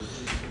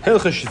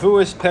Hilchos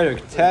Shavuos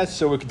Perek Tes.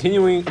 So we're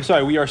continuing. I'm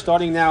sorry, we are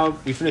starting now.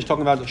 We finished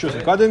talking about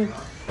Shavuos HaKadim.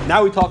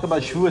 Now we talk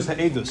about Shavuos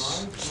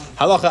HaEdus.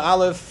 Halacha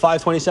Aleph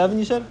 527.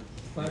 You said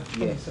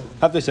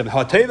 527.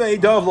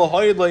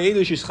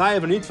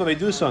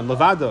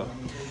 527.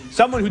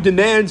 Someone who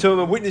demands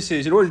from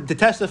witnesses in order to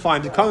testify,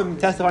 to come and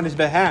testify on his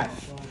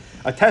behalf,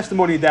 a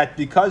testimony that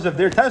because of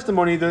their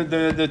testimony,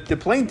 the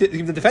plaintiff,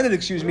 the defendant,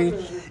 is going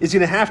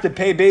to have to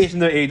pay based on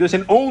their edus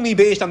and only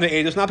based on their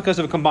edus, not because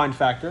of a combined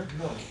factor.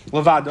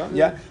 Levada,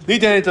 yeah. He's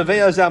going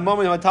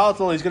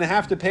to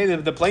have to pay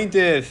the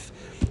plaintiff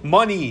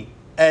money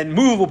and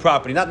movable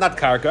property, not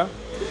karka.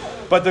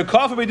 But the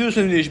kafir reduced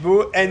in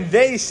nishbu, and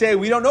they say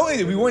we don't know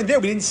anything. We weren't there.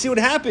 We didn't see what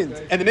happened,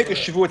 and they make a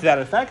shavua to that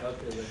effect.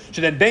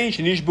 So then, bein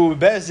nishbu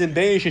bezdin,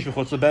 bein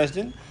shishbuchutz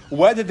bezdin.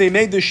 Whether they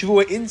made the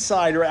shavua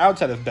inside or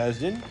outside of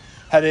bezdin,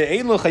 had a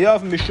eilu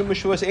chayav mishum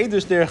shuas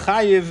edus. They're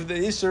chayiv the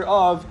isser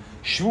of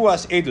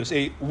shvuas edus,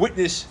 a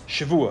witness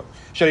shavua.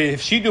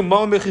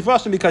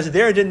 Because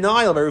their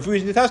denial by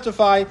refusing to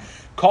testify,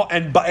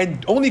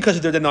 and only because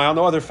of their denial,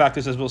 no other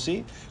factors as we'll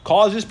see,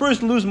 cause this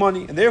person to lose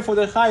money, and therefore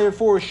they're chayiv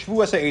for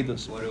shvuas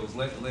edus. Or it was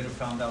later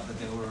found out that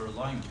they were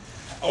lying.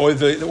 Or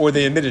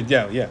they admitted,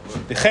 yeah.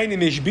 If they didn't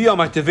make a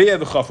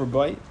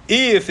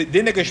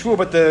shvur,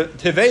 but the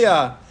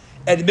teveya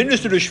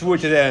administered a shvur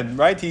to them,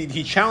 right?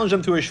 He challenged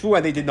them to a shvur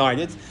and they denied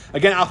it.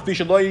 Again,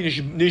 even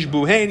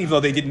though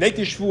they didn't make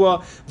the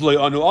shvur,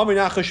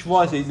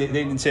 they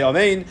didn't say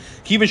amen.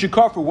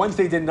 Once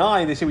they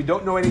deny, they say we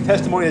don't know any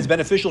testimony that's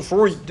beneficial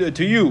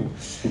to you,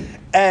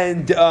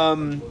 and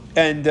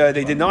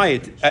they deny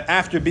it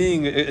after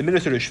being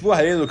administered a shvur.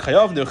 They're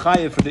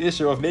chayav for the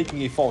issur of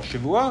making a false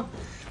shvur.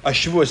 A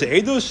shvua is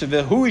edus.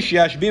 The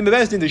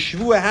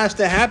shvua has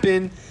to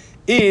happen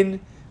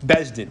in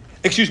bezdin.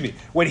 Excuse me.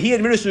 When he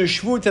administers a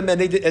shvua to them,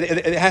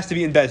 it has to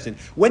be in bezdin.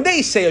 When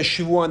they say a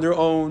shvua on their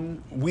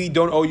own, we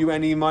don't owe you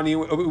any money.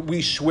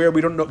 We swear we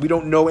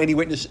don't know any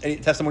witness, any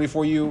testimony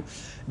for you.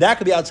 That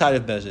could be outside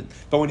of bezdin.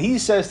 But when he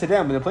says to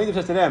them, when the plaintiff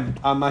says to them,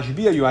 I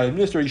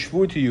administer a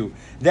shvua to you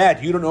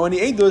that you don't know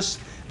any edus,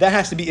 that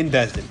has to be in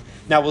bezdin.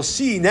 Now we'll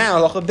see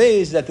now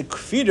is that the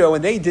kfira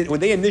when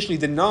they initially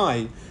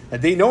deny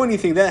that they know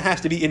anything, that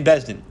has to be in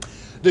bezdin.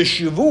 The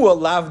shavua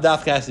lav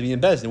dafka has to be in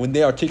bezdin when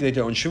they articulate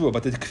their own shavua,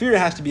 but the kfira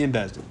has to be in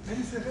bezdin.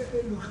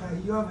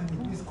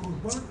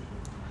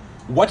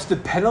 What's the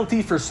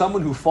penalty for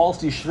someone who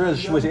falsely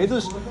shvurs shavua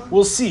edus?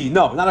 We'll see.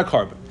 No, not a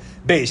carbon.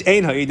 Base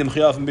ein ha'idim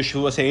chayav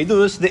b'shavua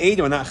edus. The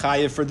eidim are not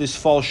chayav for this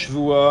false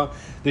shavua,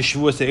 the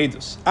shavua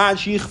edus. Ad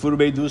shichvur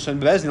beidus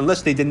and bezdin,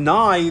 unless they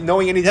deny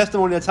knowing any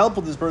testimony that's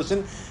helpful to this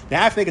person, they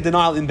have to make a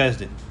denial in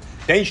bezdin.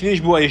 Whether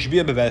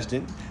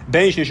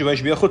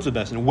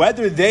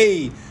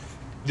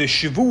the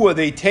shavua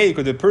they take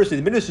or the person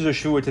administers a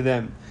shavua to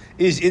them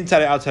is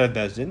inside or outside of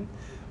bezdin,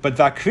 but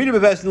the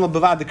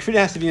kfir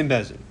has to be in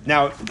bezdin.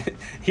 Now,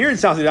 here it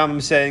sounds like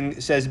Rambam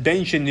says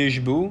ben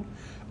shenishbu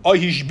or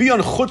yishbi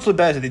on chutz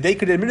lebezdin. They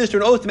could administer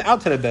an oath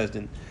outside of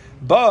bezdin,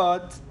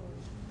 but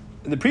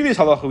in the previous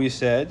halacha we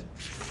said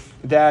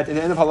that in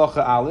the end of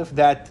halacha aleph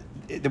that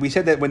we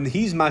said that when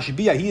he's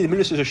mashbiya, he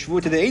administers a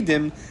shvur to the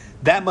edim,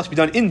 that must be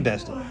done in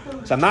bezdin.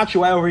 So I'm not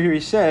sure why over here he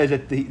says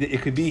that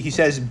it could be. He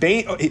says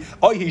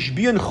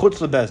hishbiyan chutz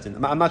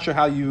lebezdin. I'm not sure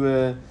how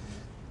you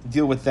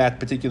deal with that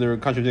particular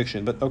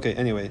contradiction, but okay.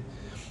 Anyway,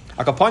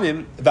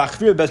 akapanim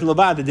v'achvir bezdin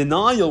lavad. The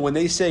denial when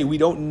they say we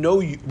don't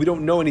know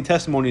any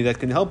testimony that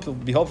can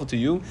be helpful to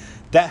you,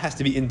 that has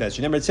to be in bezdin.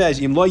 Remember, it says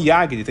im lo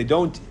yagid, if they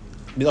don't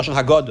milashon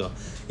haggadah,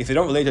 if they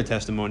don't relate their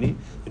testimony,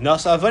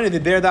 nasa avani, they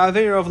bear the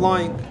aveira of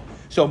lying.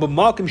 So, but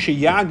malkim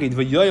sheyagid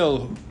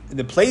v'yoyel,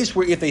 the place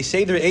where if they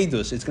say their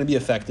edus, it's going to be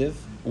effective.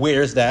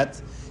 Where is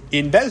that?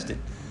 In bezdin.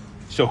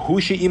 So,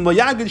 hu she'im lo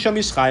yagid sham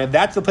is chayav.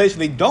 That's the place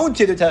where they don't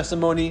say their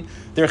testimony,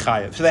 they're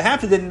chayav. So they have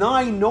to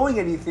deny knowing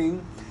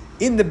anything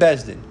in the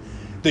bezdin.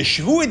 The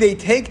shvua they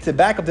take to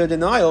back up their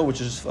denial,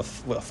 which is a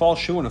false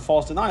shvua and a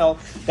false denial,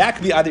 that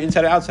could be either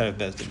inside or outside of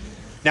bezdin.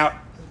 Now,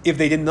 if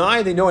they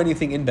deny they know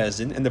anything in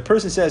bezdin, and the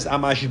person says,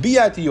 "I'm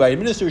ashbiya to you, I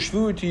administer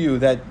shvur to you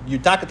that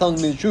you're telling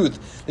me the truth,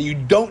 that you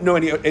don't know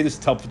any edus is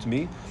helpful to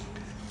me,"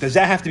 does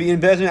that have to be in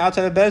bezdin,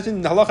 outside of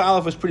bezdin? The halacha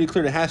aleph was pretty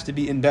clear; it has to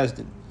be in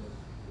bezdin.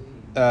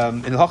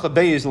 And the halacha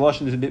beis, the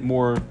lashon is a bit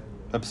more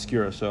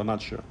obscure, so I'm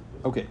not sure.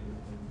 Okay.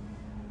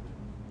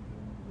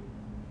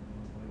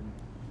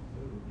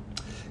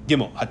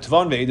 Gimel,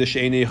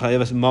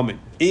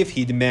 if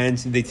he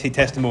demands they say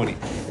testimony,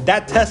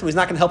 that testimony is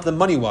not going to help them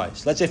money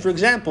wise. Let's say, for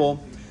example,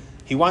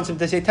 he wants him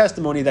to say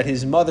testimony that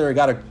his mother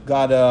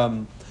got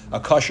a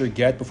kosher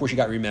get before she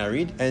got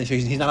remarried, and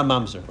he's not a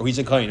mamzer, or he's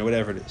a kohen, or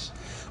whatever it is.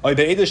 Or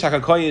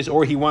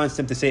he wants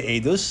them to say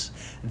edus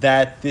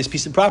that this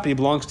piece of property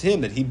belongs to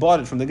him, that he bought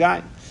it from the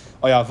guy.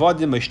 Or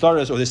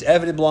this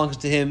evidence belongs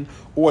to him,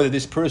 or that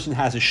this person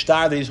has a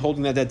shtar that he's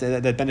holding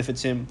that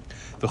benefits him.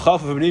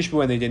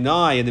 When they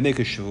deny and they make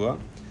a shvua,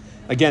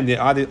 Again,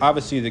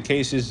 obviously the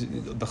case is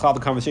the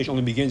conversation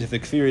only begins if the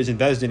kfir is in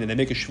Bezdin and they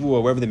make a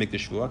shvua wherever they make the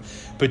shvua.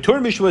 But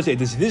Tur Mishvua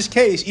says this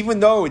case,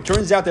 even though it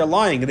turns out they're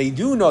lying, and they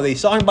do know they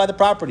saw him buy the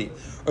property,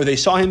 or they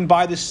saw him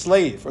buy the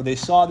slave, or they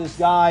saw this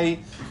guy.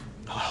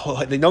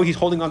 They know he's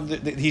holding on.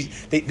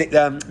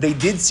 They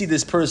did see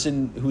this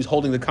person who's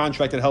holding the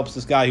contract that helps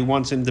this guy who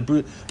wants him to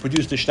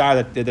produce the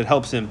shtar that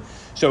helps him.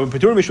 So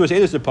Patur Mishvus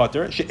Edus the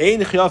Potter she'ein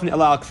chiyavin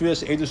ela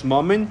kfiyas Edus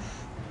mammon,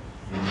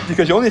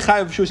 because you only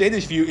chayav Mishvus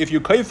Edus if you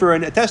kaifer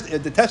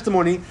the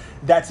testimony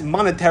that's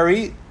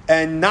monetary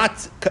and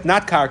not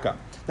karka,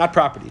 not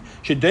property.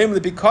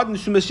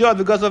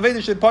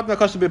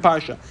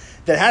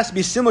 That has to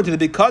be similar to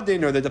the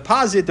bikadin or the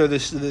deposit or the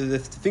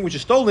thing which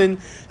is stolen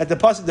that the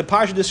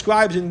parsha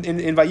describes in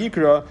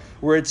Vayikra,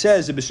 where it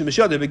says the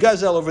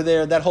begazel over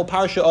there, that whole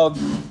parsha of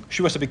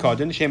shuvas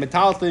bikadin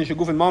shemetaltin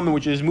shegufin mammon,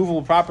 which is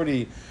movable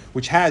property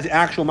which has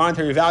actual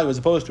monetary value as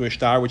opposed to a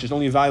shtar, which is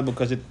only valuable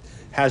because it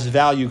has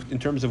value in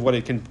terms of what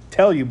it can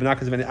tell you, but not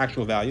because of any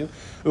actual value.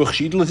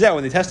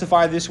 When they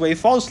testify this way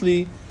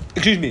falsely,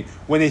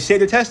 when they say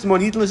their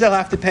testimony, they'll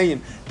have to pay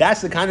him.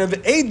 That's the kind of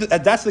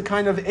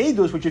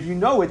edus which, if you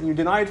know it and you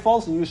deny it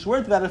falsely and you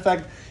swear to that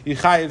effect, you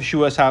chayiv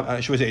shuas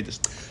edus.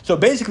 So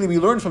basically, we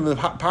learn from the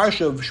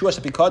parsha of shuas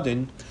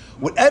apikadin,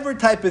 whatever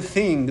type of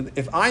thing,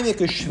 if I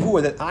make a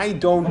shvua that I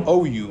don't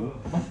owe you,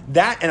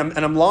 that and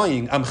I'm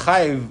lying, I'm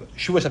chayiv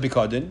shuas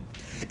apikadin.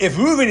 If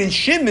Reuven and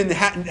Shimon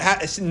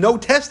had no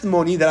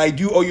testimony that I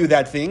do owe you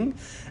that thing,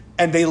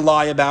 and they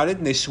lie about it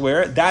and they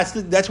swear, that's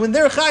when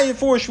they're chayiv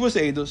for shuas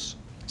edus.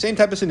 Same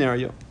type of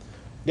scenario.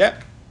 Yeah.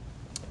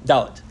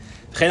 Dalet.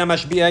 Someone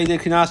makes a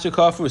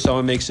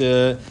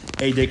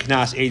Eidei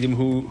Knas, Eidim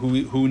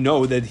who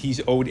know that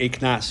he's owed a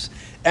Knas,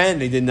 and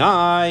they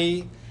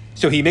deny.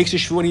 So he makes a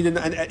shvu,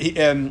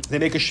 and they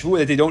make a shvu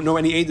that they don't know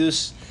any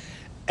Eidus,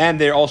 and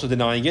they're also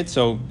denying it.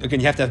 So again,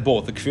 you have to have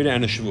both, the kfira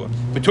and the shvu.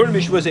 But Torah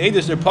Mishvua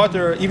Eidus, they're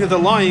potter, even if they're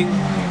lying.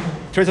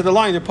 Turns out they're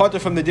lying, they're potter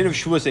from the din of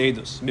Shvuas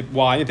Eidus.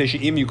 Why?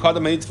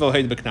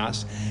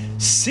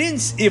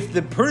 Since if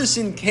the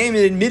person came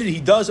and admitted he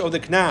does owe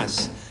the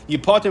knas, you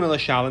potter him el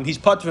he's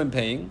potter from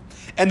paying,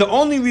 and the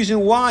only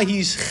reason why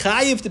he's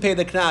chayiv to pay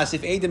the knas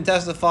if Eidim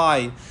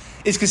testify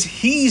is because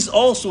he's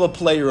also a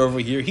player over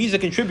here. He's a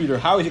contributor.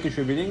 How is he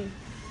contributing?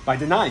 By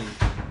denying,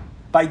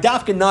 by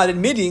dafka not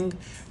admitting.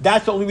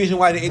 That's the only reason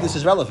why the Eidus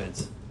is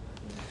relevant.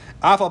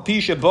 Afal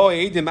pisha bo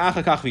Eidim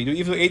achakach vidu.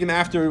 Even though Eidim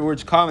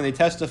afterwards come and they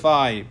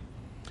testify.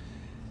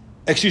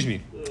 Excuse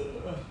me.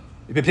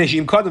 If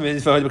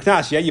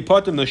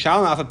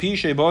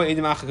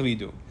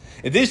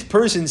this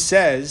person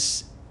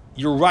says,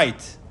 you're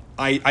right,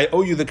 I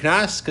owe you the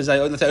knas because I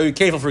owe you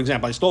kefil, for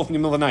example, I stole from you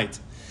in the middle of the night,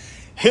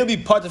 he'll be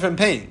potter from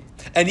paying.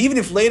 And even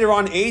if later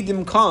on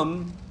Eidim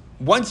come,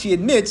 once he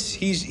admits,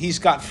 he's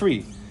got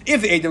free.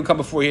 If the Eidim come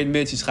before he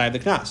admits, he's chayav the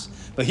knas.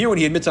 But here, when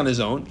he admits on his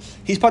own,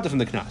 he's potter from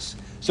the knas.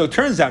 So it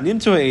turns out, that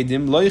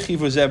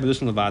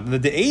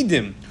the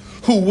Eidim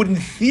who would in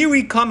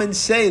theory come and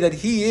say that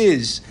he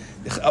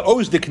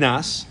owes the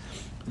knas,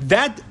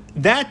 that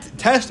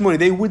testimony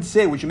they would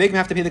say, which would make him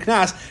have to pay the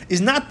knas, is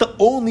not the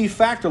only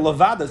factor,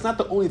 lavada, it's not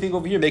the only thing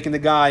over here making the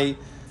guy,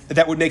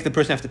 that would make the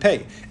person have to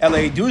pay.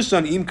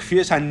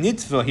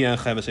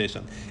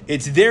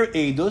 It's their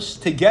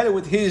edus together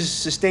with his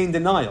sustained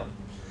denial.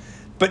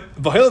 But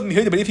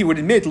if he would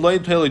admit, the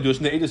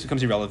edus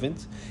becomes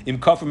irrelevant.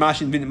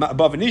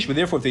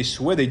 Therefore, if they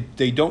swear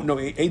they don't know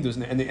edus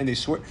and they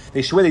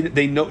swear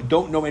they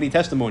don't know any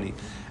testimony,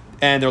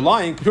 and they're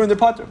lying, they're in the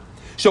potter.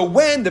 So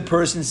when the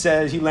person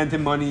says he lent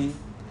him money,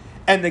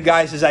 and the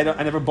guy says I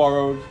never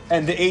borrowed,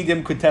 and the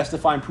Eidim could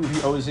testify and prove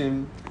he owes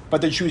him,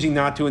 but they're choosing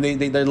not to, and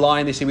they lie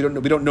and they say we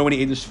don't know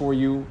any edus for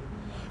you.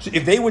 So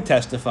if they would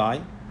testify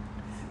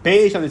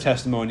based on the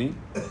testimony,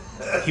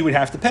 he would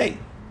have to pay.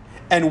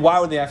 And why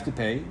would they have to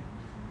pay?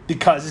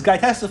 Because this guy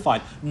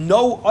testified.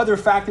 No other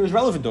factor is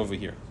relevant over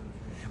here.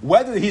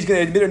 Whether he's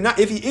going to admit or not,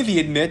 if he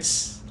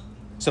admits,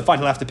 so fine,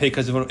 he'll have to pay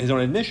because of his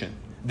own admission.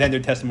 Then their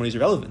testimony is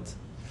irrelevant.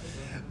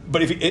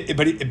 But in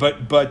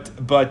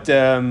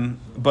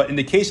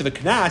the case of a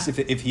knas,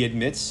 if he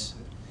admits,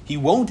 he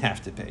won't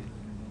have to pay.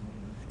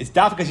 It's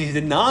not because he's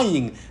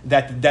denying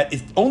that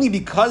it's only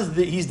because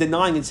he's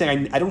denying and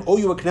saying I don't owe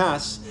you a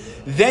knas.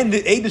 Then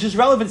the edus is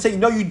relevant, saying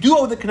no, you do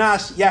owe the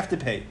knas, you have to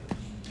pay.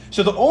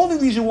 So the only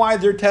reason why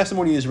their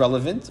testimony is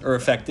relevant or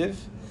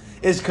effective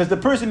is because the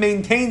person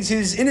maintains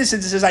his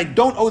innocence and says, I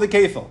don't owe the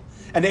kefil.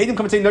 And the Eidim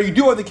come and say, no, you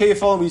do owe the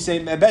kefil. And we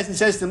say, Bezdin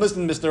says to him,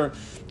 listen, mister,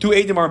 two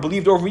Eidim are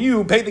believed over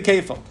you, pay the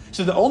kefil.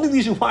 So the only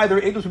reason why their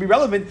Eidim would be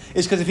relevant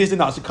is because of his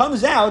denial. So it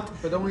comes out...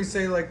 But don't we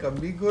say like a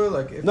migur?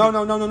 Like if No.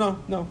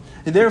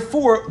 And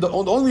therefore, the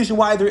only reason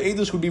why their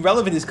Eidim would be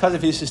relevant is because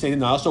of his sustained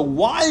denial. So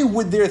why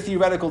would their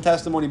theoretical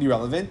testimony be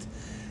relevant?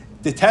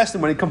 The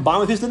testimony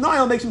combined with his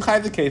denial makes him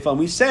chayiv the kefil. And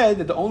we said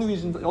that the only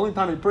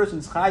time a person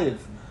is chayiv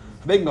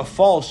for making a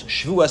false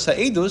shvuas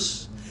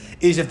ha'edus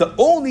is if the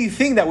only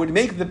thing that would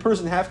make the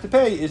person have to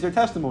pay is their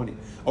testimony.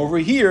 Over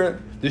here,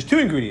 there's two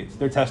ingredients: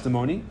 their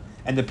testimony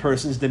and the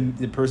person's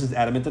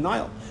adamant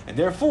denial, and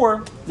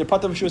therefore they're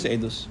part of Shuvas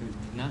Edus.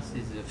 Knas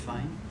is a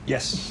fine.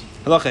 Yes,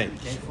 halachei.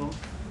 Careful.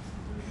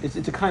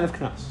 It's a kind of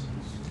knas.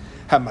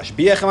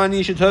 Hamashbiach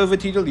amanisha tova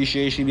tidol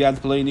yisheshi b'yad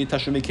peleini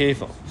tashumi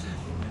kefil.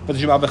 But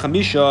the Shabbat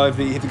Chamisha,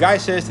 if the guy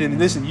says to him,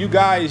 listen, you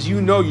guys,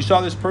 you saw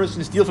this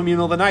person steal from you in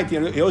the middle of the night,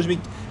 he owes me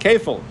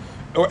kefil.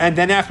 And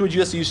then afterwards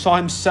you saw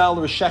him sell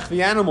or shech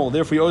the animal,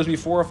 therefore he owes me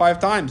 4 or 5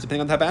 times,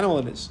 depending on the type of animal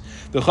it is.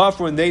 The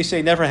chafur, when they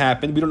say never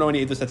happened, we don't know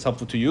any edus that's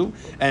helpful to you,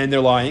 and they're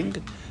lying.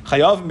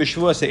 Chayav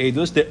b'shvua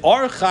edus, they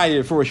are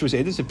chayav for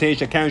shvua edus, if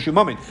teish karen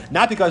shumamin,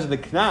 not because of the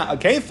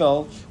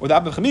kefil or the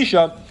Abba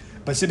Chamisha,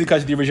 but simply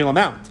because of the original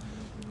amount.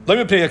 Let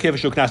me pay a kefil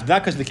shul knas,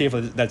 not because of the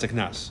kefil that's a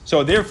knas.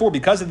 So therefore,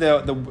 because of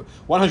the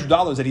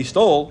 $100 that he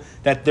stole,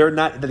 that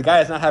the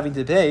guy is not having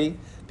to pay,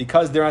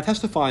 because they're not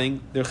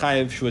testifying, they're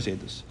chayav shvua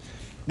edus.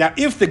 Now,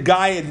 if the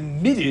guy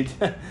admitted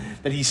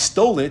that he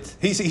stole it,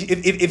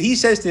 if he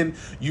says to him,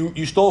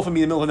 you stole from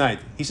me in the middle of the night,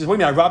 he says, wait a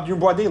minute, I robbed you in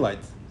broad daylight.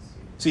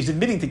 So he's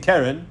admitting to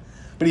Karen,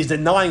 but he's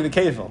denying the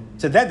kefil.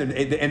 So then, and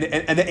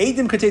the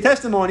Eidim could say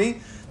testimony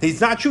that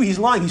it's not true, he's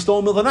lying, he stole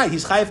in the middle of the night,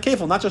 he's chayav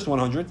kefil, not just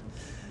 100.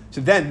 So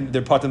then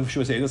they're part of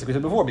Shuvas Edus, like we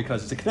said before,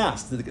 because it's a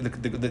knas.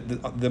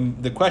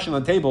 The question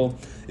on the table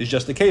is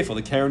just the kefil.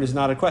 The Karen is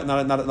not a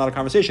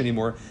conversation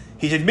anymore.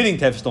 He's admitting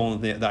to have stolen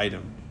the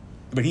item.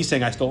 But he's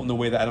saying, I stole it in a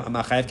way that I'm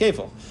not chayav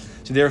kefil.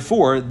 So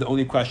therefore, the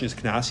only question is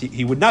knas.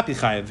 He would not be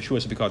chayav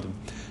shuvas b'kadim,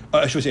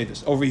 shuvas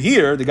edus. Over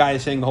here, the guy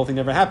is saying the whole thing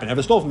never happened,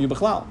 never stole from you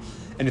b'chlal.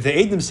 And if the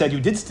Eidim said you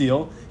did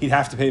steal, he'd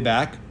have to pay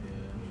back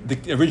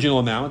the original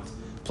amount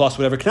plus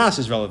whatever knas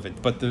is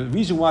relevant. But the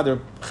reason why they're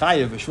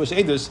chayav shuvas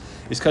edus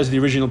is because of the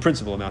original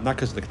principal amount, not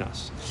because of the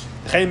knas.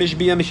 Same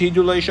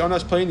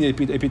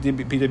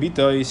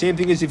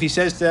thing as if he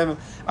says to them,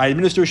 I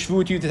administer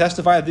shvu to you to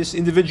testify that this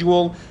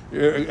individual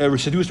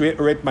seduced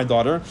or raped my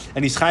daughter,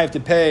 and he's chayav to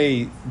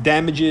pay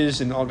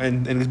damages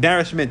and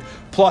embarrassment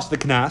plus the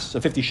knas,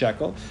 so 50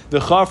 shekel. The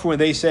chafur, when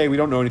they say we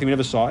don't know anything, we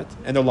never saw it,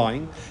 and they're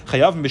lying,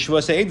 chayav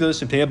b'shvus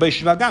edus and pay a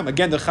b'shvagam.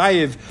 Again, the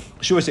chayav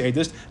shvus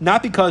edus,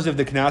 not because of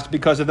the knas,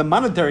 because of the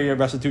monetary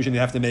restitution they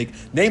have to make,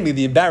 namely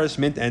the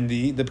embarrassment and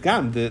the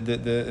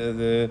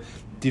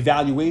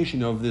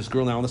devaluation of this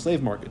girl now on the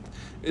slave market.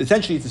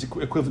 Essentially, it's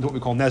equivalent to what we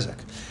call nezek.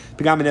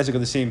 Pagam and nezek are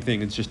the same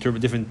thing. It's just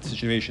different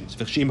situations.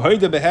 Because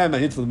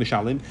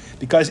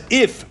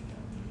if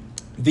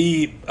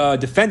the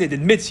defendant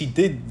admits he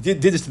did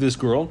this to this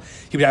girl,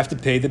 he would have to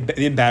pay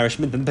the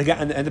embarrassment and the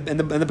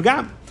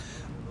pagam.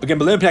 Again,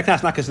 not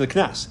because of the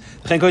knas.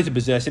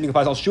 The same thing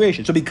applies to all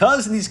situations. So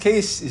because in these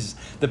cases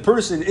the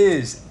person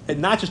is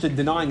not just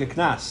denying a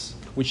knas,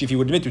 which if he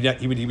would admit to,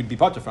 he would be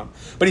parted from,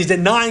 but he's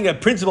denying a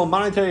principal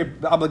monetary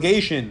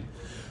obligation,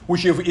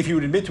 which if he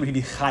would admit to it, he'd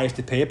be chayav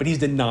to pay it, but he's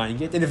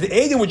denying it. And if the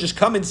Eidim would just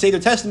come and say their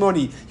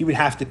testimony, he would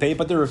have to pay it,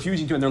 but they're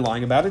refusing to and they're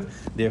lying about it.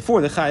 Therefore,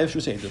 the chayav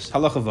shvus edus.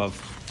 Halacha vav.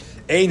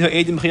 The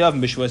Eidim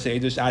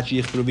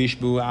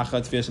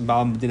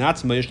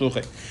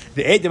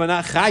are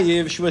not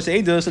chayav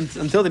shvus edus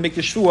until they make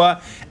the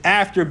shvua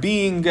after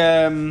being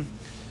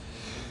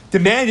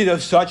demanded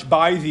of such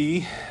by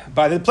the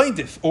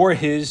plaintiff or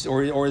his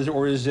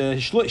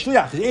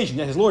shliach, his agent,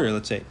 his lawyer,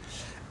 let's say.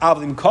 If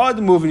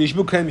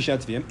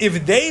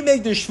they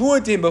make the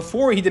shvua to him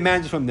before he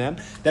demands it from them,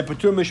 that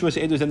patur mishvus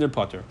edus, then they're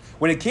patur.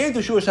 When it came to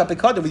shvus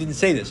hapekadim, we didn't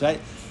say this, right?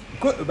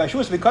 By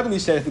shvus hapekadim, we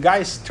said if the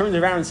guy turns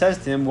around and says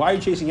to him, "Why are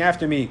you chasing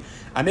after me?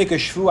 I make a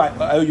shvua,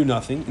 I owe you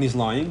nothing," and he's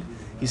lying.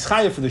 He's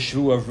chayav for the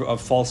shvu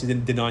of falsely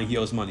denying he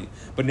owes money.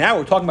 But now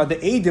we're talking about the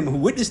Eidim who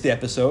witnessed the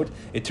episode.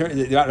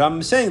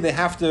 I'm saying they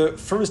have to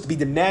first be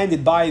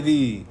demanded by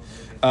the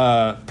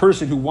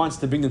person who wants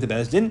to bring them to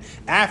Beis Din.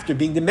 After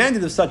being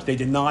demanded of such, they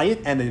deny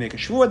it and they make a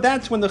shvu.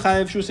 That's when the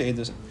chayav shvu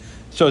edus.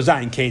 So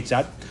zayin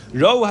keitzat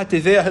ro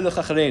hativeh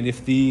halachacharei.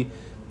 If the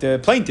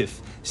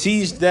plaintiff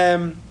sees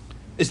them,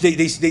 the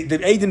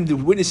Eidim, the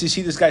witnesses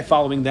see this guy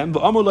following them.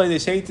 But Amrullah, they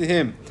say to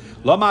him,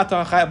 what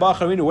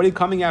are you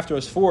coming after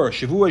us for?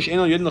 Make a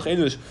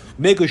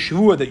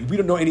shavua that we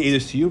don't know any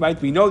edus to you,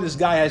 right? We know this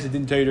guy has a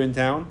din Torah in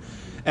town,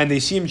 and they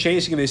see him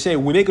chasing him. They say,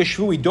 we make a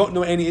shavua, we don't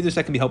know any edus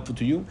that can be helpful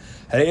to you,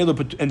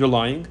 and they're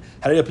lying.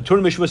 They're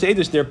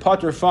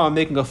patur from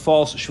making a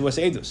false shvus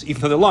edus,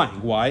 even though they're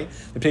lying. Why?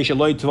 Because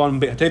the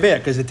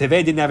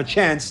teveh didn't have a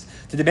chance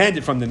to demand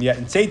it from them yet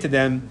and say to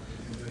them,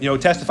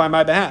 testify on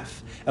my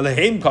behalf.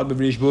 They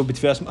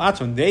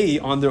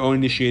on their own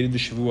initiated the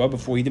shavua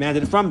before he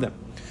demanded it from them.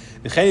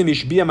 Same thing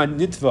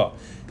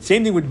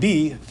would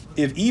be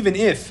if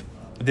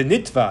the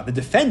nitva, the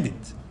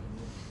defendant,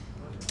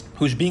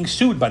 who's being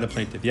sued by the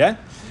plaintiff,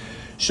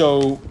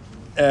 so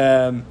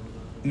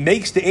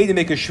makes the Eidim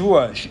make a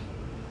shvua.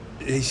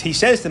 He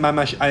says to him,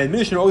 I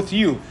administer an oath to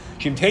you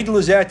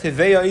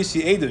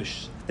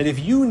that if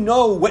you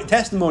know what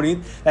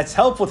testimony that's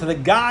helpful to the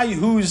guy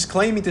who's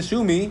claiming to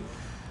sue me,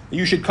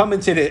 you should come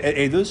and say to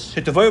Edus,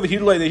 and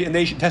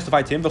they should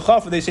testify to him.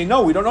 They say,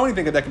 no, we don't know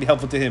anything that can be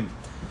helpful to him.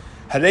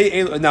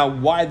 Now,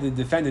 why the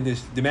defendant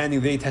is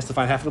demanding they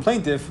testify on behalf of the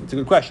plaintiff? It's a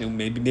good question.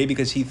 Maybe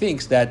because he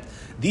thinks that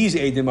these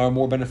edim are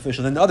more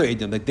beneficial than the other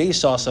edim. Like they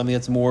saw something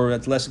that's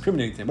less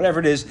incriminating to them. Whatever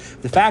it is,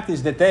 the fact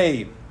is that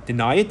they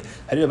deny it.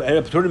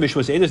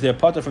 They're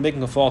part from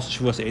making a false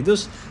shvuas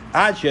edus.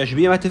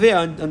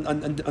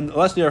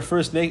 Unless they are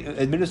first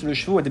administered a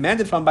shvuah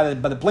demanded from by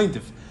the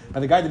plaintiff,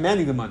 by the guy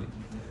demanding the money.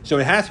 So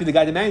it has to be the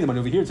guy demanding the money.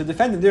 Over here, it's a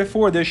defendant.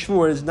 Therefore, their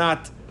shvuah is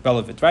not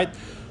relevant, right?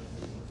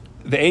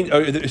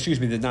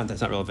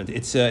 That's not relevant.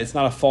 It's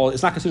not a false.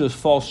 It's not considered as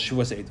false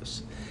shvuas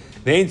edus.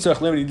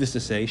 Needless to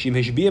say, if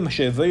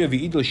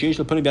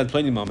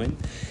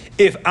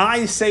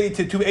I say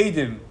to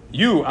edim,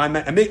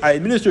 I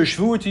administer a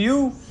shvuah to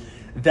you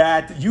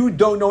that you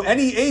don't know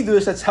any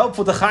edus that's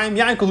helpful to Chaim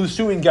Yankel who's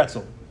suing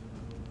Getzel.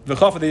 They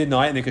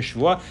deny it, make a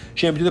shvuah.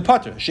 Shem to the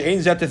potter.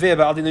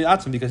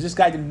 Because this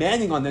guy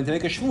demanding on them to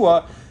make a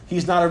shvuah,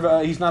 he's not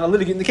a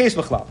litigant in the case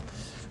b'chlal.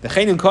 If the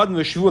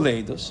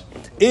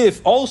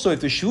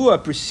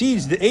shvuah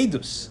precedes the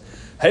edus,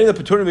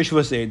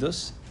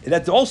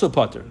 that's also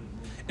potter.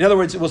 In other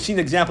words, we'll see an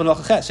example in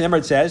Al-Chaches. Remember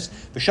it says,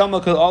 he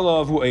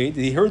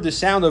heard the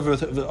sound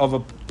of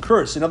a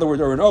curse, in other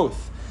words, or an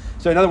oath.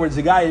 So in other words,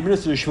 the guy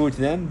administers a shvuah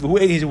to them.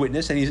 He's a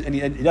witness, and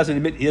he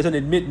doesn't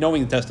admit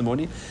knowing the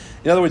testimony.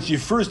 In other words, the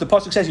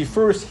pasuk says he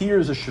first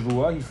hears a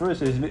shvuah, he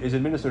first is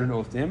administered an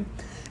oath to him,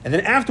 and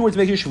then afterwards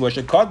makes a shvuah.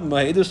 The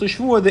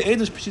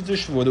edus precedes the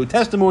shvuah. The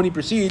testimony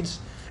precedes.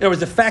 In other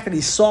words, the fact that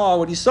he saw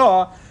what he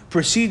saw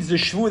precedes the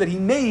shvuah that he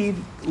made,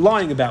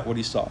 lying about what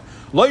he saw.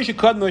 Lo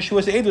yishkadma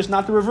shvuas edus,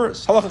 not the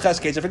reverse. Halacha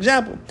case, for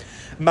example,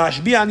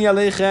 mashbi ani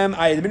aleichem,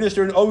 I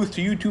administer an oath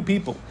to you two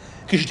people.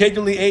 Whether in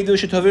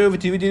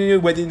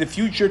the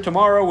future,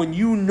 tomorrow, when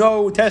you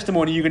know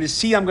testimony, you're going to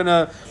see I'm going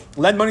to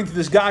lend money to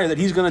this guy, or that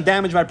he's going to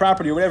damage my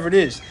property, or whatever it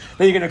is.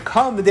 Then you're going to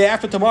come the day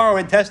after tomorrow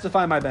and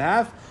testify on my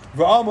behalf.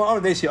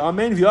 They say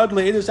amen.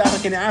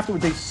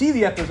 Afterwards, they see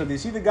the episode, they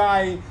see the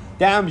guy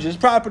damages his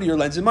property or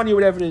lends him money or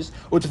whatever it is.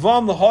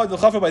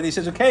 They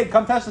says, okay,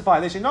 come testify.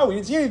 They say, no, we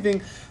didn't see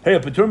anything. They are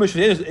part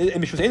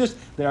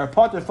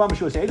of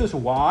shvuas edus.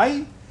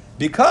 Why?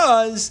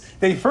 Because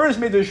they first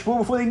made the shvuah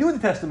before they knew the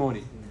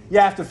testimony. You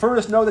have to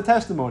first know the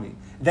testimony,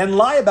 then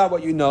lie about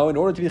what you know in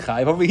order to be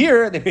chayiv. Over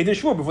here, they made the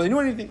shvuah before they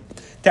knew anything.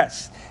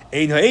 Test.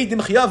 The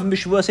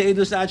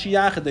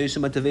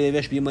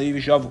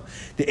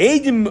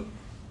edim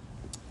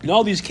in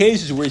all these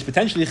cases where he's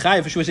potentially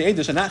chayiv for shvuas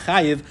edus are not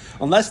chayiv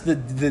unless the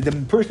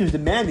person who's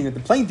demanding it, the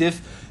plaintiff,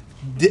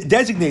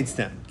 designates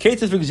them.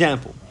 Cases, for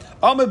example,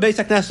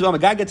 a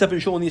guy gets up in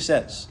shul and he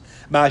says,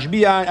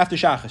 Mashbi'an after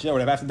Shachas,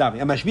 whatever, after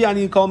Davi. Mashbi'an,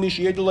 you call me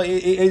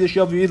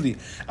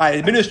I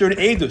administer an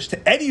edus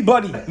to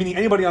anybody, meaning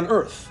anybody on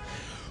earth,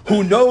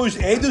 who knows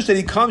edus that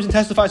he comes and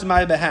testifies on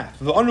my behalf.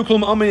 The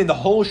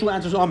whole shul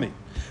answers amen.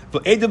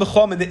 And the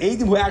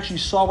edim who actually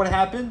saw what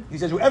happened, he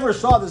says, whoever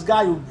saw this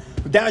guy who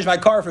damaged my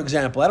car, for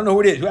example, I don't know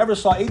who it is, whoever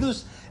saw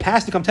edus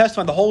has to come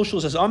testify. The whole shul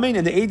says amen,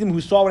 and the edim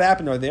who saw what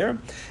happened are there.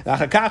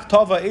 But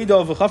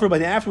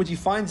then afterwards he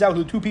finds out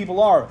who the two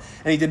people are,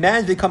 and he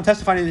demands they come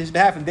testify on his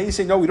behalf, and they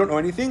say no, we don't know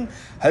anything.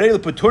 They are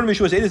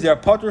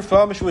potter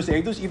from shvuas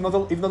edus, even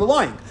though they're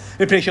lying.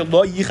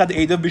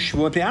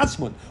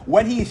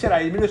 When he said I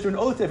administer an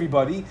oath to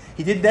everybody,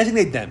 he didn't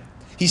designate them.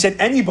 He said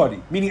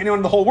anybody, meaning anyone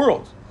in the whole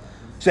world.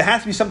 So it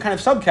has to be some kind of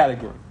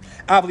subcategory.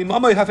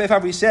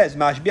 He says,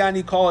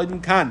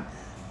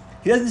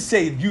 he doesn't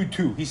say you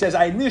too. He says,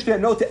 I administer a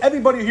note to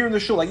everybody here in the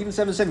shul, like even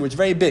 770, which is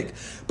very big.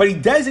 But he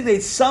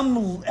designates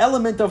some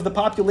element of the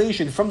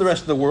population from the rest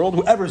of the world,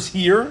 whoever's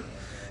here.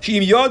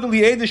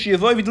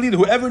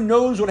 Whoever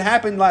knows what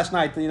happened last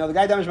night, the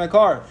guy damaged my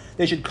car,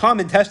 they should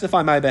come and testify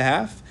on my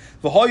behalf.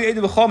 And the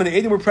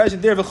edim were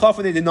present there,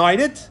 and they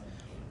denied it.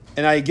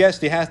 And I guess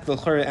they have to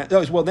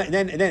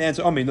then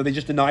answer amen. No, they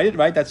just denied it,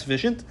 right? That's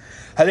sufficient.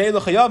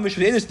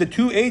 The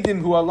two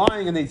edim who are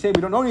lying and they say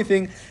we don't know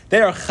anything,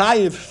 they are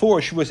chayiv for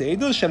shvuas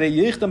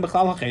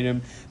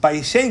edus. By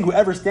saying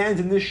whoever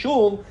stands in this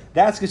shul,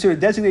 that's considered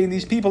designating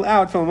these people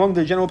out from among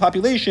the general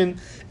population,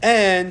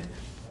 and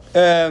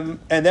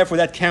therefore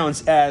that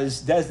counts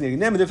as designating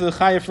them. And therefore, the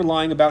chayiv for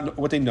lying about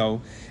what they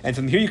know. And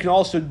from here, you can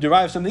also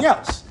derive something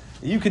else.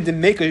 You can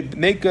administer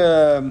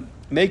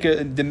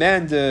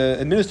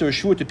a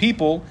shvuah to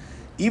people,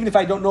 even if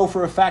I don't know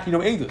for a fact you know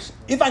edus.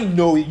 If I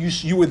know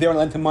you were there and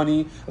lent him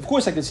money, of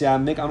course I can say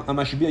I'm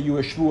mashbi'a you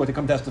a shvuah to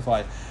come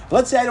testify. But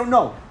let's say I don't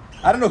know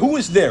who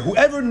was there.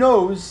 Whoever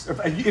knows,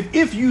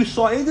 if you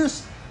saw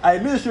edus, I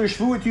administer a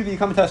shvuah to you that you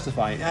come and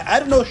testify. I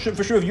don't know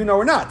for sure if you know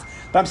or not,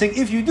 but I'm saying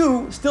if you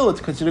do, still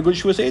it's considered good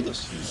shvuas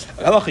edus.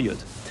 Halacha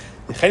yud.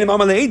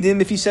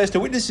 If he says to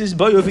witnesses,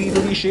 come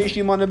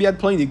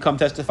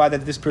testify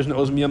that this person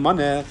owes me a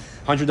money,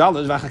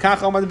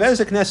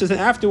 $100, and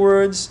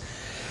afterwards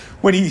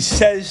When he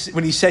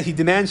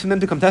demands from them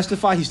to come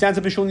testify, he stands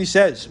up in shul and he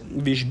says,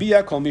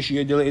 "Vishbiya kol mishi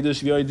yedil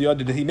edus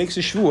v'yodil." He makes a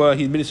shvua,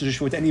 he administers a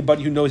shvua to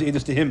anybody who knows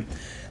edus to him.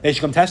 They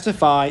should come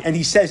testify, and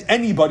he says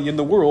anybody in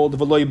the world,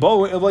 v'lo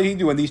yibo v'lo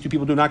yidu, and these two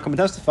people do not come and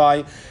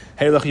testify.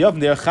 Heilach yav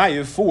they're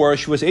chayiv for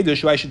shvuas edus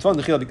shvai shetvan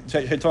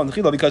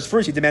nechila, because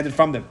first he demanded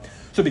from them.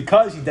 So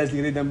because he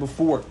designated them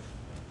before,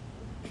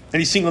 and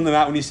he singled them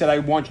out when he said, "I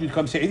want you to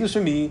come say edus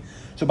for me."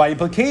 So by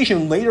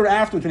implication, later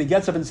afterwards, when he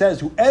gets up and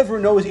says, "Whoever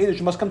knows edus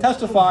must come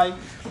testify,"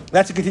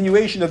 that's a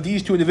continuation of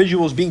these two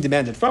individuals being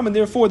demanded from, and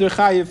therefore they're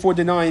chayiv for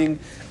denying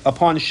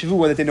upon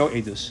shvua that they know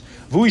edus.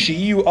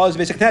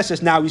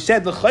 Now we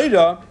said the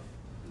chayda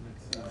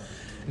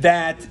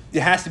that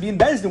it has to be in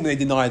Bezdin when they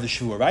deny the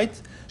shvua, right?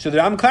 So the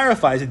Ram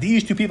clarifies that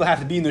these two people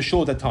have to be in the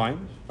shul at that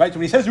time, right? So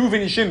when he says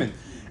Reuven and Shimon,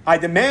 I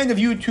demand of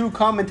you to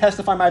come and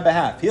testify on my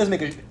behalf. He doesn't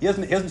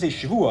say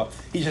shvua.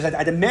 He just said,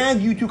 I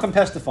demand you to come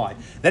testify.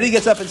 Then he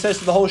gets up and says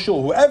to the whole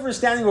shul, whoever is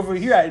standing over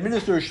here, I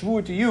administer a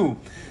shvua to you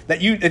that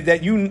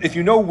if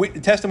you know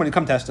testimony,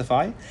 come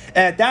testify. And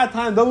at that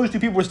time, those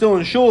two people were still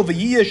in shul. The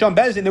Yiyah Sham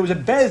Bezdin, there was a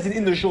Bezdin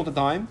in the shul at the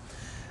time.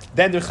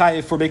 Then they're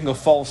chayiv for making a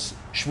false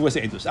shvua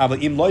se'edus. However,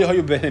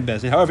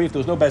 if there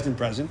was no Bezdin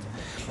present,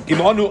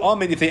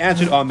 if they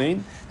answered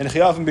amen, then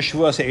chayavim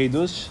b'shvua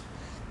se'edus.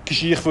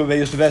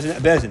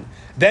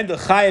 Then the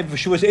chayiv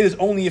v'shuas is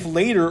only if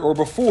later or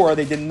before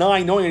they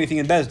deny knowing anything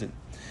in Bezdin.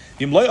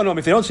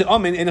 If they don't say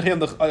amen,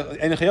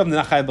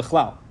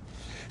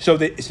 so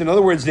in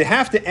other words, they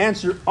have to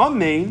answer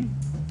amen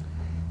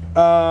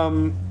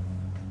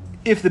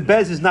if the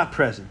Bez is not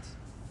present.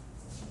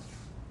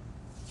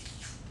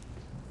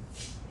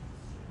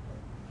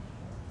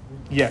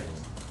 Yeah.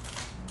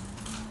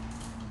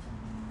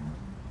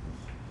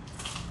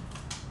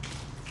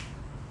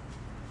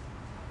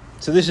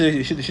 So this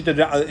is a Shittat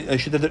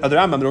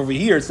Rambam, but over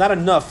here it's not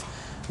enough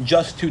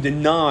just to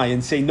deny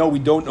and say no, we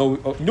don't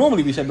know.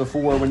 Normally we said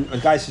before when a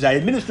guy says I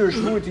administer a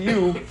shvua to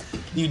you,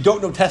 you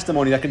don't know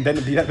testimony that can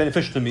be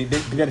beneficial to me.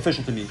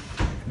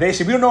 They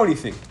say we don't know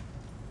anything.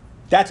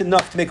 That's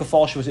enough to make a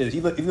false shvua,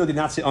 even though they did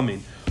not say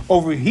amen.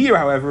 Over here,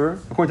 however,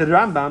 according to the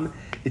Rambam,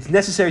 it's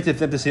necessary for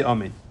them to say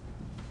amen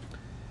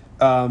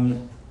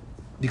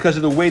because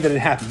of the way that it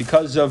happened,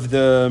 because there's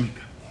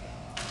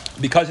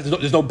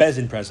no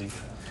Bezdin present.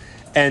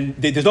 And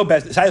there's no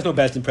Bezdin. Sai has no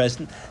Bezdin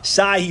present.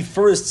 Sai, he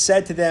first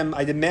said to them,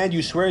 "I demand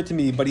you swear to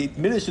me," but he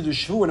administered the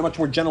shvu in a much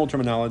more general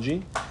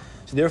terminology.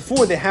 So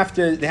therefore, they have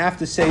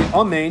to say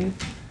amen,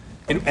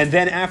 and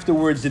then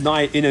afterwards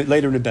deny it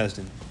later in the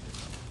Bezdin.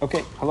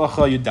 Okay,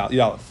 halacha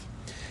yudalef.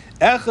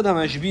 Echad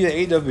hamashbiya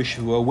edav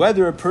b'shvua.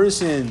 Whether a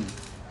person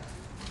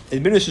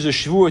administers a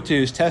shvu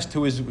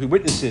to his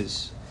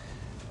witnesses,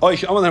 or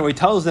he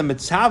tells them,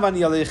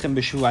 "Mitzavani aleichem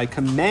b'shvua," I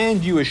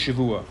command you a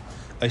shvua.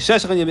 Or I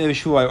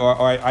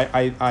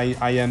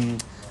am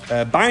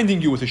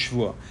binding you with a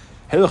shvua.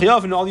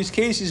 In all these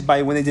cases,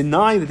 when they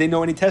deny that they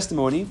know any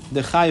testimony,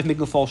 the chayiv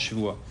making a false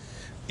shvua.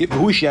 And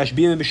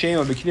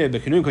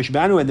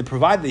the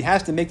provided he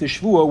has to make the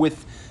shvua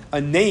with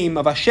a name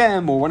of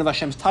Hashem or one of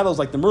Hashem's titles,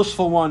 like the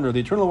Merciful One or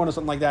the Eternal One or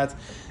something like that.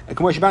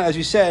 As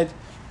we said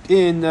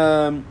in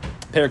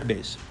Perek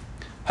Beis,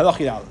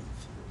 Halachid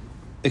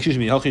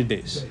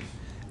Beis.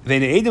 So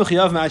the Edom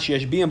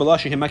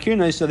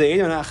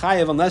are not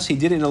chayav unless he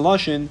did it in a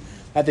lashon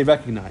that they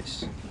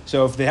recognize.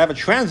 So if they have a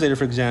translator,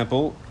 for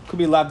example, could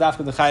be lav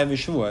dafka the chayav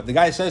v'shvua. The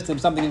guy says to him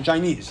something in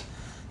Chinese.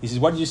 He says,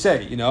 "What did you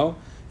say?" And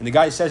the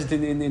guy says it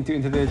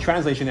into the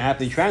translation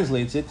app. He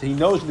translates it. He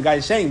knows what the guy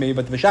is saying, maybe,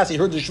 but the Bashas, he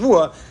heard the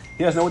shvua.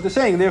 He doesn't know what they're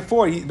saying.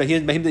 Therefore,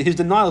 his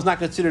denial is not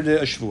considered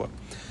a shvua.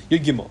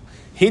 Yud Gimel.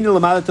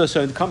 So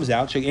it comes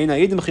out. The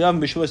Edom are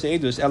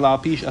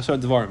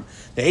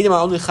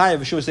only chayav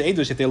b'shuas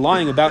edus if they're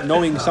lying about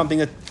knowing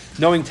something,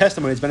 knowing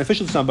testimony that's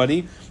beneficial to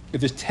somebody.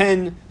 If there's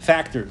 10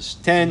 factors,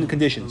 10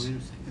 conditions.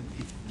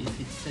 If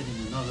it's said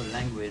in another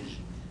language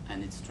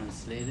and it's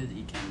translated,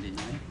 he can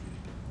deny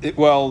it?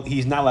 Well,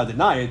 he's not allowed to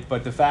deny it,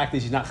 but the fact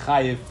is he's not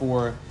chayav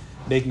for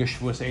making a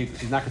shuas edus.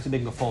 He's not considered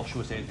making a false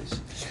shuas edus.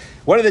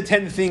 What are the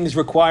 10 things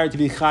required to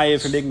be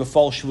chayav for making a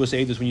false shuas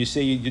edus when you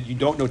say you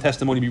don't know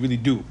testimony, but you really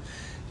do?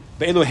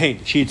 They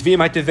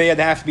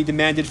have to be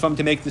demanded from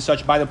to make this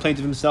such by the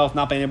plaintiff himself,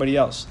 not by anybody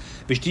else.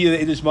 There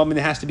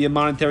has to be a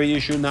monetary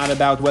issue, not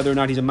about whether or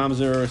not he's a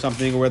mamzer or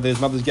something, or whether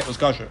his mother's get was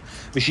kosher.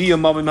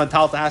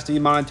 Has to be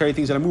monetary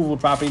things that are movable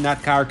property,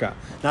 not karka,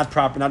 not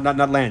proper,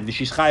 not land. And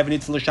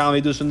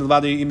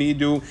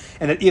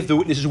that if the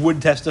witnesses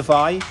would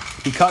testify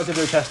because of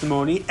their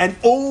testimony, and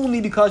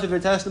only because of their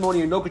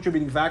testimony and no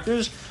contributing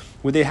factors,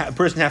 would a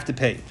person have to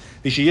pay?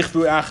 Has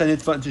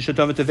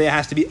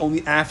to be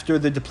only after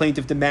the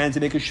plaintiff demands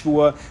to make a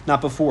shvua, not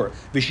before.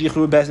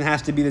 Bezdin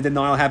has to be the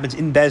denial happens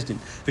in Bezdin.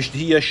 Has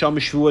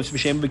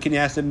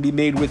to be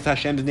made with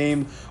Hashem's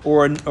name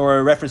or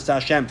a reference to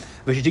Hashem.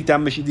 And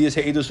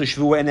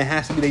it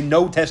has to be they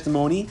know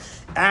testimony.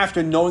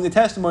 After knowing the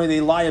testimony,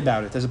 they lie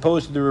about it, as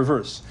opposed to the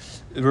reverse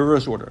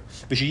order.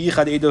 And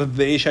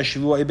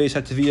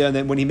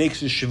then when he makes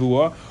his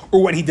shvua,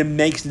 or when he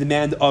makes the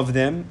demand of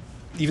them,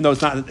 even though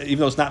it's not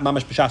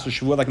mamash b'shas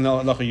Shavuot like in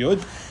Halacha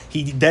Yud,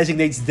 he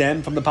designates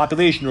them from the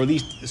population, or at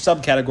least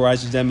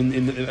subcategorizes them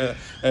in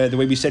the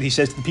way we said. He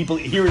says to the people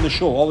here in the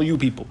shul, all of you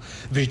people,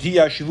 it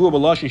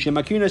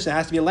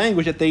has to be a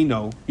language that they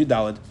know.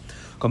 Yudalid.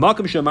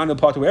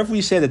 Wherever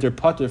we say that they're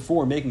pater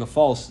for making a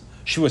false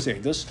Shuas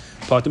Eidus,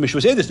 pater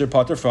Mishwas Eidus, they're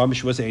pater from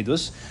Mishwas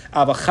Eidus.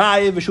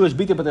 Avachayev Mishwas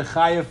Bite, but they're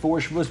chayev for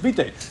Shuas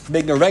Bite,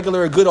 making a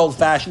regular, good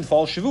old-fashioned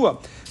false Shavua.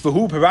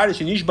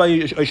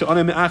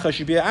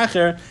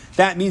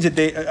 That means that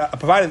they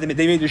provided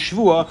they made the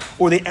Shavua,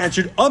 or they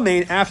answered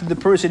Amen after the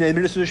person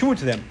administered the Shavua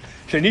to them.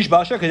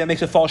 Because that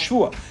makes a false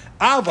Shavua.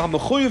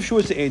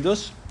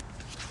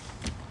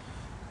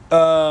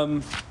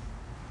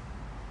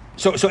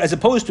 So as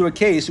opposed to a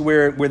case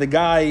where the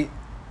guy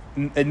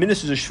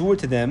administers a Shavua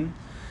to them,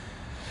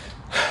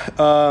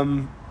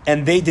 and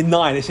they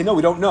deny, they say, no,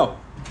 we don't know,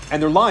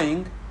 and they're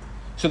lying,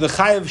 so the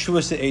chayav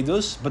Shavua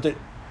Se'edus, but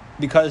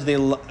because they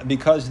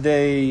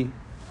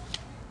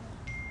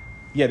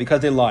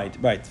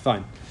lied, right?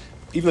 Fine,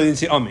 even though they didn't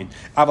say amen.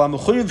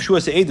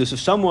 If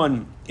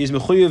someone is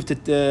mechuyev to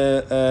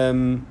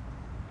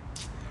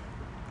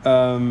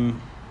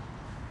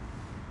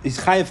is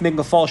chayav making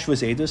a false Shavua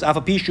Se'edus,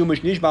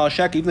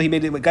 even though he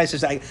made it. The guy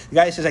says,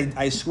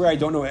 I swear I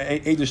don't know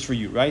edus for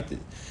you, right?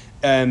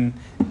 And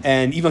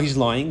even though he's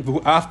lying,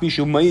 even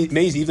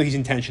though he's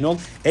intentional,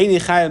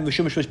 he's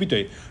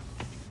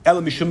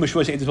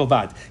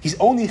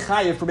only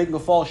chayav for making a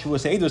false Shavua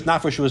Se'edus,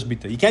 not for Shavua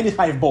Bita. You can't be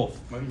chayav both.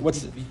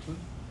 What's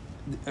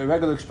a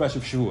regular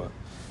expressive Shavua,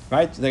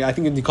 right? Like, I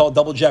think they call it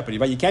double jeopardy,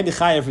 right? You can't be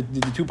chayav for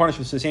the two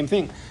punishments, the same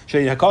thing.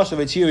 Because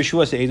the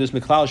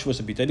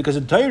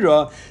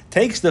Torah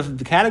takes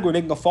the category of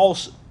making a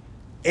false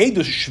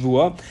Edus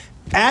Shavua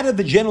out of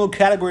the general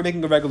category of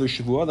making a regular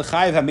Shavua, the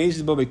chayav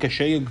hamezid bo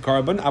b'kashei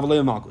carbon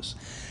avalei malchus,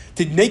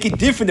 to make it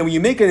different than when you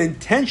make an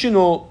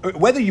intentional,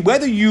 whether you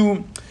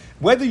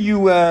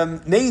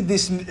made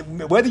this,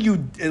 whether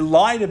you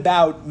lied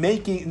about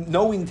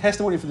knowing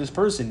testimony for this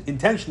person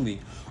intentionally,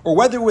 or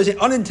whether it was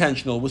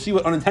unintentional. We'll see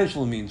what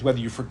unintentional means. Whether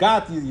you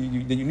forgot that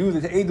you knew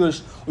the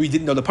edus, or you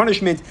didn't know the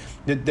punishment.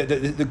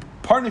 The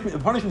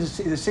punishment is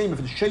the same if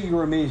it's shayur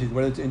or amazing,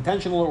 whether it's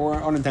intentional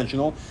or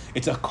unintentional.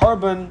 It's a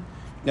carbon.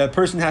 The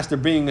person has to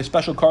bring a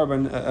special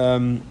carbon.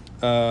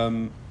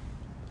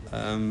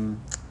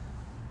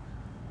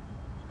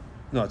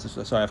 No,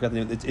 sorry, I forgot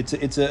the name.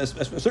 It's a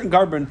certain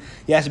carbon.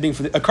 He has to bring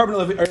for a carbon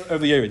of the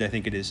yerid, I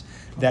think it is.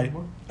 That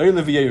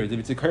of the yerid.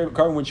 It's a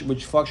carbon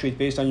which fluctuates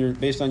based on your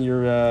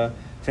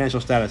financial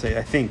status.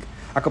 I think.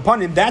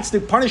 Upon him, that's the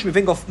punishment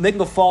of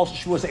making a false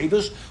Shavua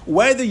Se'edus,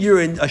 whether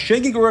you're in a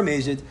shegig or a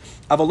mazid.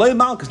 Avalei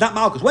malchus, not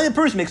malchus. When a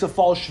person makes a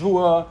false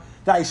Shavua,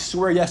 that I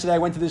swear yesterday I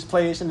went to this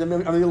place and I'm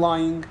really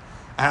lying,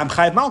 I'm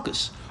chayav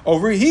malchus.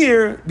 Over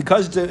here,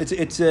 because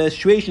it's a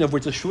situation of where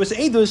it's a Shavua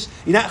Se'edus,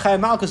 you're not chayav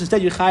malchus.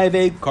 Instead, you're chayav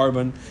a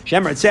carbon.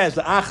 Shemar, it says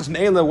the achas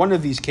me'ela, one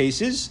of these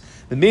cases,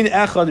 the min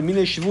echad, the min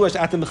Shavuas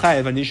atam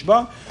chayav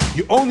anishba.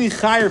 You only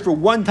chayav for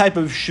one type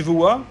of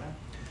Shavua.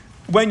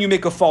 When you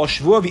make a false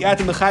Shavua, you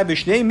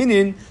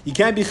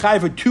can't be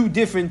chayav for two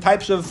different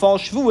types of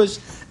false Shavuas.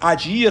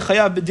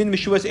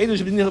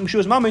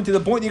 To the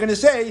point you're going to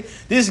say,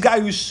 this guy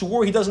who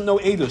swore he doesn't know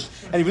Edus,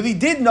 and he really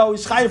did know,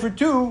 is chayav for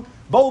two,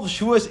 both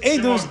Shavuas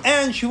Edus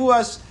and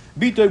Shavuas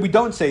Bitoy. We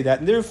don't say that,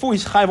 and therefore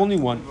he's chayav only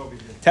one.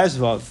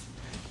 Tezvav.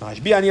 I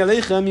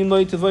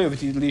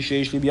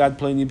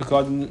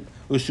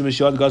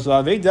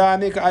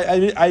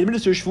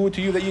administer Shavuot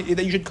to you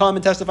that you should come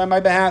and testify on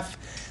my behalf,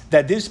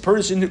 that this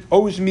person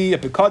owes me a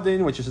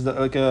pekadin, which is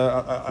like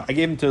I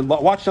gave him to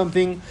watch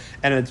something,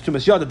 and a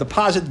tumas yad, a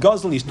deposit,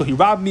 guzzle, he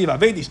robbed me,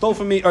 he stole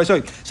from me, or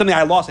sorry, something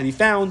I lost and he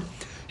found.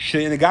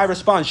 And the guy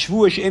responds,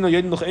 Shvua she'eno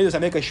yedin l'cha edus, I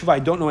make a shvua, I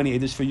don't know any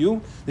edus for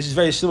you. This is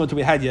very similar to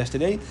what we had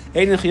yesterday.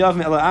 Edin chiyav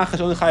me'ela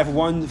achas, only chayav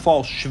one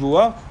false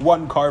shvua,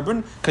 one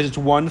carbon, because it's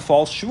one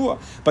false shvua.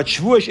 But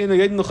Shvua she'eno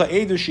yedin l'cha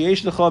edus,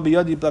 she'esh l'cha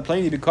b'yadi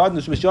b'pleini b'kadin,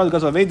 tumas yad,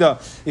 guzzle aveda,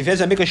 if he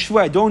says, I make a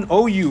shvua, I don't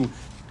owe you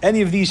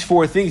any of these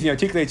four things, he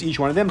articulates each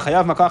one of them.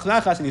 Chayav makach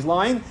nachas, and he's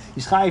lying.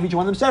 He's chayav each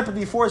one of them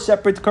separately, four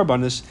separate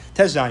karbanos.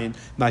 Tezayin.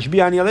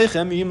 Mashbi'ani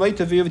alechem yim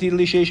leita v'yavati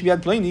l'sheish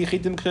b'yad pleini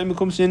chitim k'chem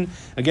kumsin.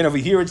 Again, over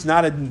here, it's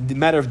not a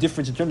matter of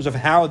difference in terms of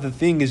how the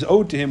thing is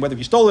owed to him, whether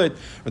he stole it,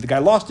 or the guy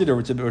lost it, or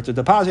it's a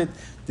deposit.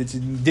 It's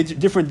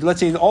different.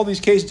 Let's say in all these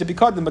cases to be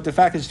cut them, but the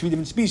fact is it's three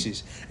different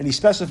species, and he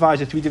specifies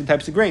the three different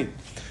types of grain.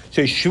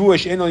 So shvu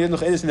and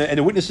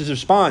the witnesses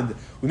respond.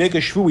 We make a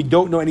shvu. We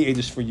don't know any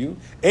edus for you.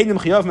 Eidim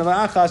chiyav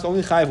melachas,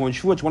 only chayav one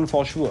shvu. It's one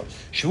false shvu.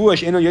 Shvu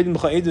she'eno yedim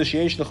b'cha edus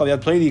sheyesh l'cha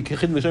v'yad pleini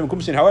k'chid v'shem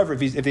kumsin. However,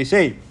 if they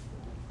say,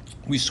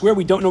 we swear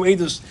we don't know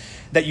edus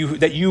that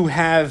you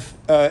have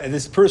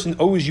this person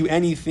owes you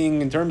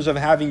anything in terms of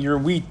having your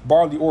wheat,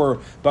 barley, or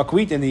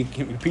buckwheat, and he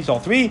repeats all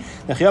three.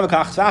 The chiyav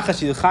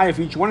kachzachas, the chayav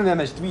for each one of them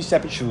has three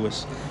separate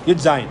shvuas.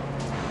 Yud zayin.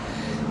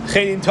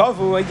 Chein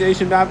tovu, and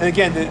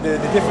again the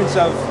difference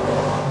of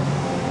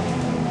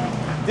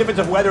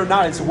whether or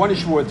not it's one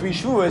shvu or three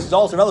shvuas is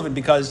also relevant,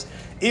 because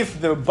if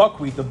the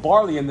buckwheat, the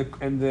barley, and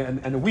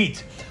the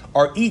wheat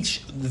are each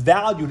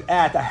valued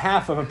at a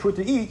half of a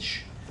pruta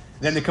each,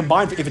 then the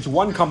combined, if it's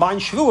one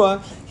combined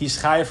shvua,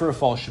 he's chayav for a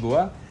false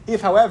shvua.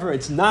 If, however,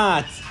 it's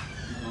not,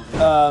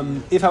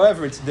 if,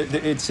 however, it's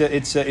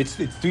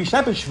three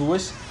separate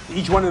shvuas,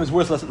 each one of them is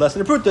worth less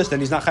than a prutas, then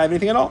he's not chayav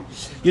anything at all.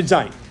 Yud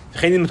zayin.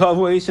 If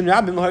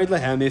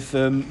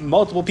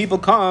multiple people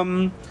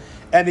come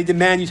and they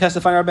demand you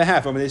testify on our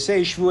behalf, or when they say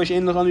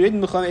and let's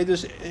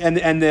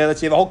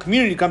say the whole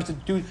community comes to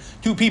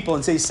two people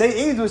and say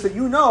edus that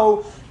you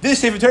know this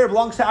Sefer Torah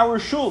belongs to our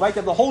shul, right? They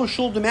have the whole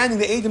shul demanding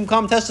the edim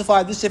come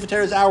testify this Sefer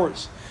Torah is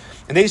ours,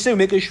 and they say we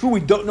make a shul, we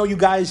don't know you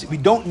guys, we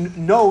don't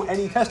know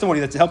any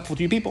testimony that's helpful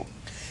to you people.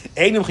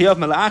 Edim Chayav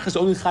Malach is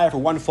only chayav for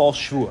one false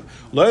shvua.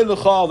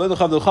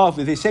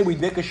 If they say we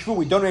make a shvua,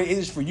 we donate it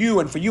is for you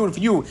and for you and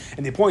for you,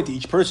 and they point to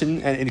each person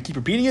and they keep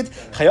repeating it.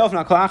 Chayav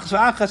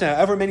Malach,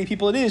 however many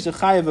people it is, they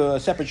chayav a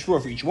separate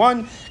shvua for each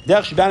one.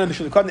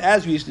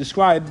 As we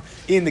described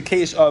in the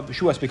case of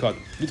Shuas Bekad.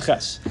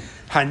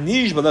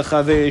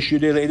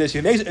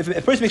 If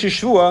a person makes a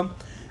shvua,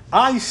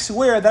 I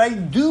swear that I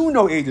do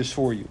know edus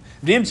for you.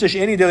 And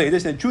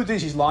the truth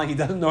is he's lying, he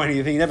doesn't know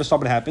anything, he never saw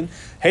what happened.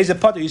 He's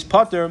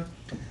potter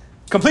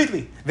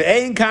completely. He's not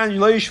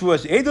chayav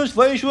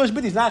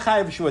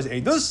shvuas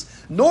edus,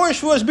 nor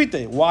shvuas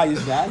bite. Why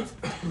is that?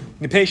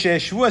 I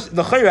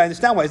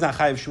understand why he's not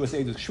chayav shvuas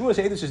edus. Shvuas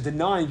edus is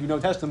denying you know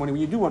testimony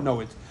when you do not know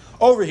it.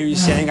 Over here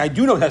he's saying I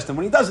do know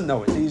testimony, he doesn't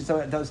know it. He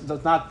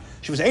does not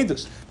shvuas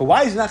edus. But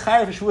why is he not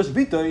chayav shvuas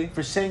bite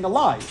for saying a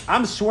lie?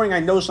 I'm swearing I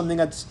know something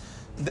and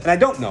I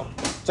don't know.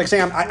 It's like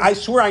saying I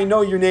swear I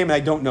know your name and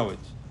I don't know it.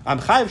 I'm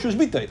chayav shvuas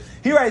bita.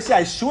 Here I say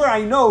I swear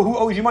I know who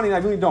owes you money and I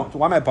really don't. So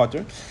why am I a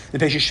potter?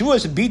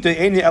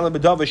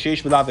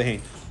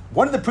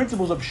 One of the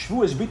principles of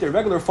shvuas bita,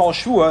 regular false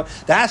shvua,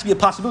 there has to be a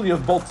possibility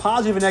of both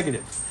positive and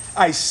negative.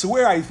 I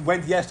swear I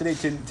went yesterday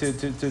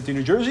to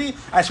New Jersey.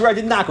 I swear I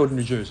did not go to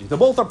New Jersey. They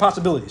both are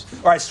possibilities.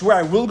 Or I swear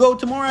I will go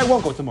tomorrow. I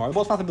won't go tomorrow.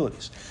 Both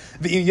possibilities.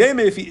 So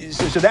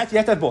that you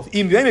have to have both.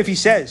 If he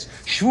says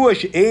shvua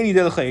she'eni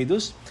derech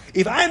edus,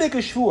 if I make a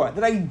shvua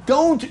that I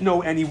don't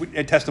know any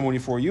testimony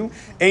for you,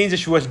 ain't a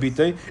shvuas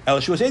bite,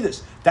 el shvuas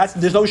edus.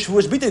 There's no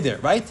shvuas bite there,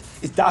 right?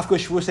 It's dafka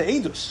shvuas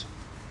edus.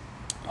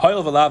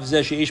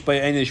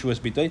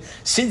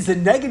 Since the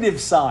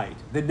negative side,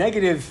 the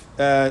negative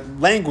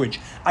language,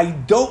 I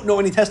don't know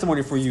any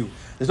testimony for you.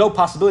 There's no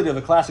possibility of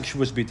a classic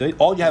shvuas bita.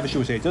 All you have is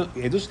shvuas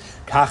edus.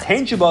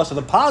 So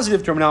the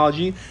positive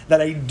terminology that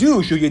I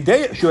do,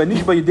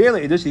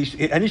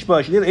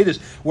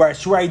 where I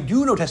swear I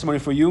do know testimony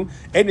for you,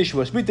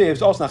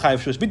 is also not chayav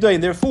shvuas bita.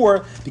 And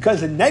therefore,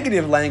 because the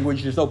negative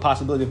language, there's no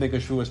possibility of making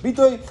a shvuas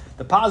bita.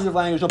 The positive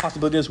language, no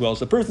possibility as well.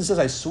 So the person says,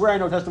 I swear I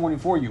know testimony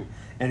for you,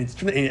 and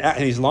he's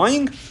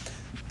lying.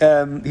 He's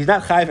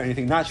not chayav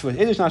anything. Not shvuas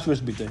edus, not shvuas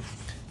bita.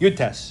 Yud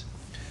tes.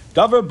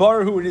 Davar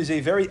Baruhu, it is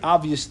a very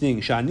obvious thing.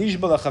 If a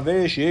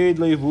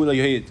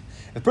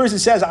person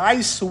says,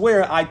 I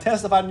swear I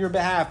testified on your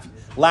behalf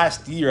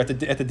last year at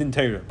the Din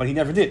Torah, but he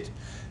never did.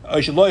 Or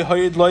he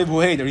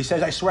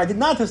says, I swear I did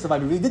not testify,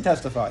 but he really did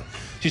testify.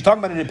 She's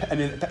talking about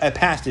a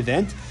past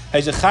event.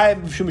 It's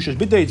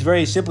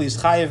very simply, it's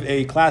chayav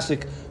a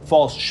classic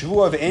false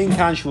shvua. It's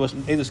not a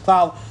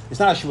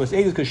shvuas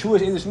edus, because shvuas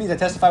edus means I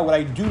testify what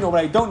I do know,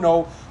 what I don't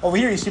know. Over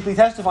here, he's simply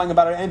testifying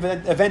about an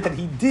event that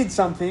he did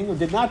something or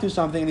did not do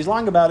something, and he's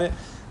lying about it.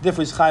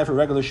 Therefore, it's chayav for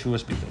regular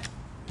shvuas b'day.